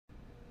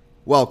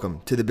Welcome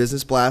to the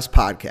Business Blast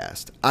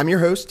podcast. I'm your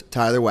host,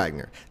 Tyler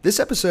Wagner. This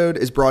episode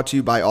is brought to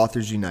you by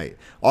Authors Unite.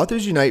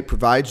 Authors Unite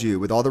provides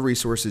you with all the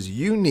resources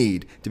you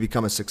need to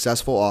become a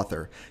successful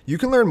author. You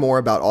can learn more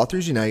about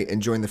Authors Unite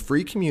and join the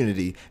free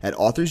community at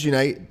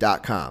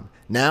authorsunite.com.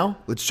 Now,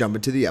 let's jump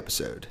into the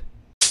episode.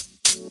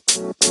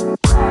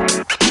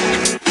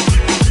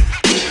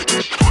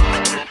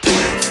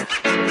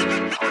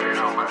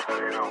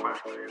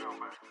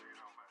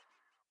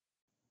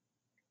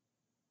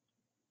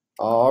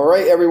 All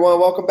right, everyone.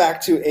 Welcome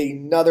back to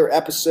another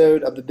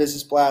episode of the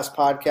Business Blast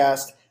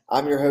podcast.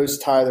 I'm your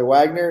host, Tyler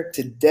Wagner.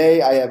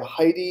 Today, I have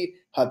Heidi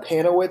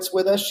Hapanowicz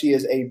with us. She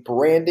is a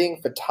branding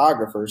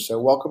photographer.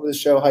 So welcome to the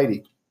show,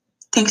 Heidi.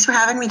 Thanks for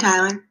having me,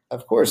 Tyler.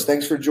 Of course.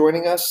 Thanks for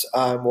joining us.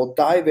 We'll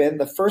dive in.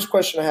 The first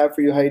question I have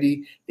for you,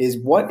 Heidi, is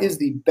what is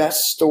the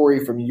best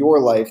story from your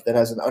life that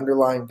has an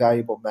underlying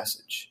valuable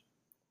message?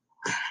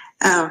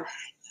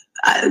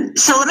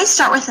 So let me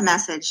start with the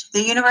message.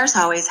 The universe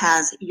always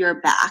has your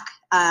back.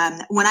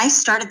 When I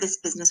started this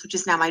business, which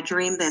is now my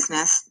dream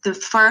business, the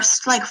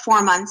first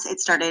 4 months it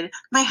started,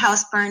 my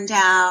house burned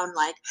down.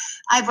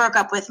 I broke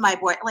up with my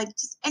boy,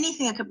 just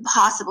anything that could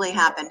possibly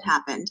happen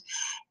happened.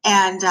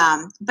 And,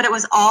 but it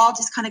was all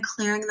just kind of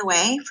clearing the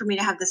way for me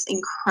to have this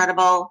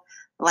incredible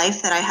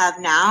life that I have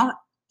now.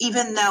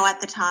 Even though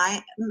at the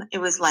time it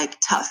was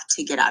tough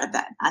to get out of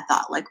bed. I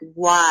thought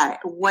why,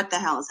 what the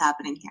hell is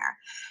happening here?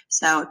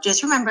 So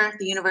just remember,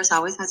 the universe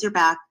always has your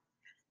back.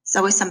 It's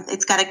always something.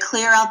 It's got to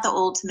clear out the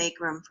old to make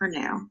room for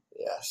new.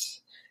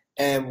 Yes.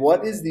 And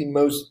what is the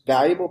most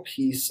valuable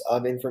piece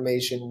of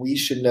information we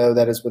should know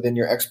that is within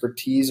your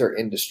expertise or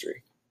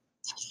industry?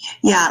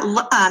 Yeah.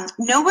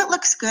 Know what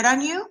looks good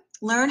on you.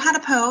 Learn how to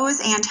pose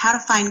and how to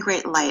find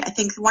great light. I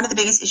think one of the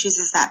biggest issues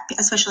is that,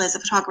 especially as a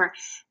photographer,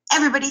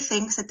 everybody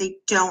thinks that they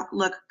don't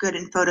look good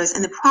in photos.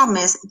 And the problem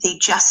is they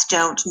just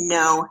don't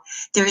know.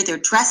 They're either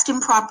dressed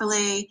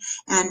improperly.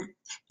 And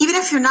even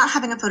if you're not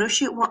having a photo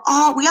shoot, we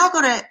all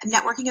go to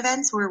networking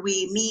events where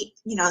we meet,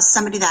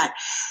 somebody that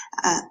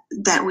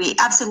we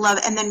absolutely love.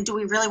 And then do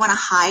we really want to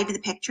hide the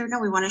picture? No,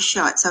 we want to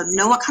show it. So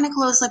know what kind of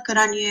clothes look good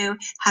on you,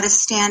 how to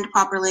stand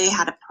properly,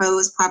 how to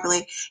pose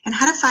properly, and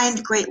how to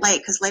find great light,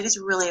 because light is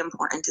really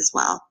important as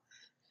well.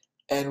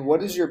 And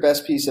what is your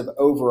best piece of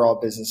overall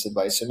business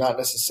advice? So not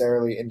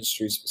necessarily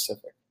industry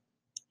specific.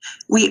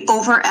 We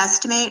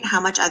overestimate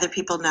how much other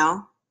people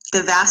know.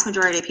 The vast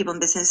majority of people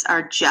in business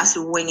are just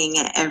winging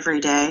it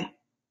every day.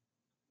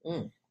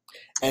 And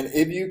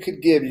if you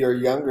could give your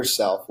younger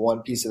self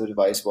one piece of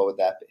advice, what would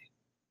that be?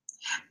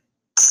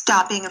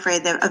 Stop being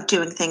afraid of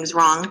doing things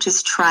wrong.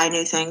 Just try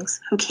new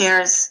things. Who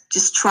cares?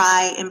 Just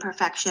try.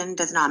 Imperfection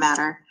does not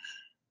matter.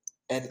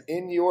 And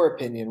in your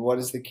opinion, what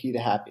is the key to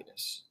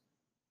happiness?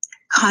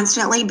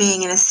 Constantly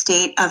being in a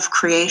state of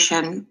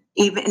creation.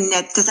 Even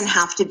it doesn't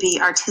have to be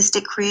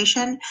artistic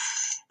creation.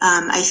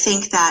 I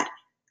think that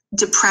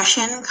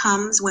depression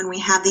comes when we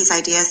have these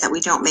ideas that we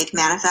don't make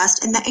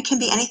manifest, and that it can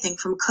be anything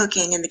from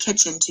cooking in the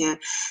kitchen to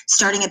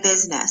starting a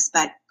business,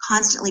 but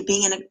constantly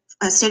being in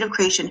a state of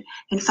creation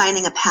and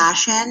finding a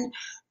passion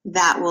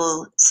that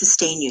will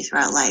sustain you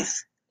throughout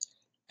life.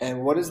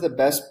 And what is the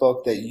best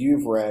book that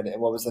you've read,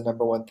 and what was the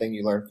number one thing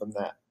you learned from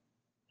that?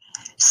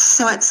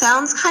 So it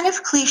sounds kind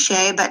of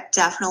cliche, but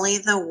definitely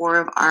The War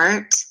of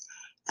Art.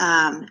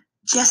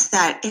 Just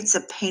that it's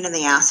a pain in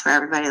the ass for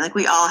everybody.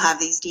 We all have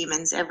these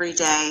demons every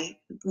day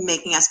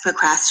making us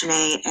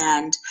procrastinate,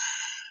 and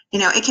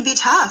it can be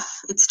tough.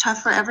 It's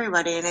tough for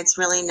everybody, and it's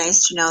really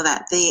nice to know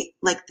that the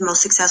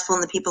most successful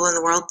and the people in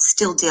the world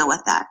still deal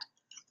with that.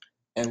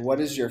 And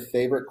what is your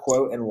favorite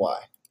quote and why?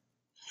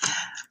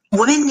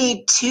 Women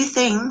need two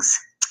things: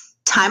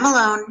 time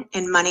alone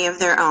and money of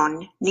their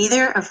own,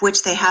 neither of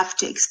which they have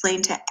to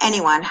explain to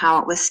anyone how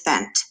it was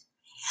spent.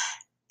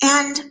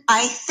 And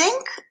I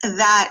think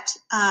that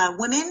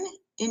women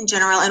in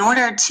general, in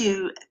order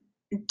to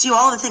do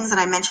all the things that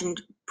I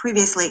mentioned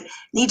previously,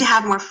 need to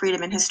have more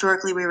freedom, and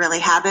historically we really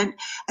haven't.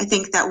 I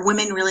think that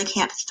women really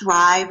can't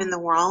thrive in the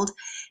world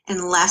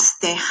unless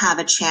they have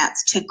a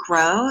chance to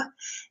grow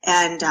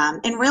and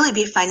really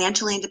be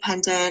financially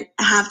independent,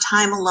 have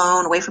time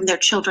alone, away from their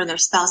children, their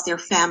spouse, their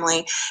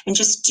family, and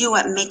just do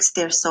what makes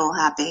their soul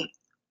happy.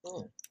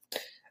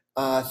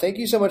 Thank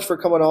you so much for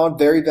coming on.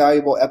 Very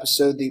valuable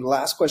episode. The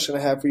last question I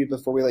have for you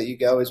before we let you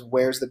go is,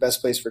 where's the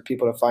best place for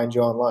people to find you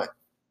online?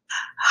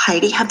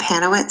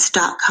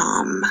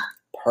 HeidiHapanowicz.com.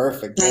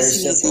 Perfect. Nice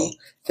Very and simple. easy.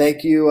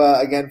 Thank you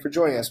again for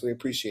joining us. We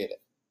appreciate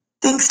it.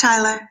 Thanks,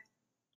 Tyler.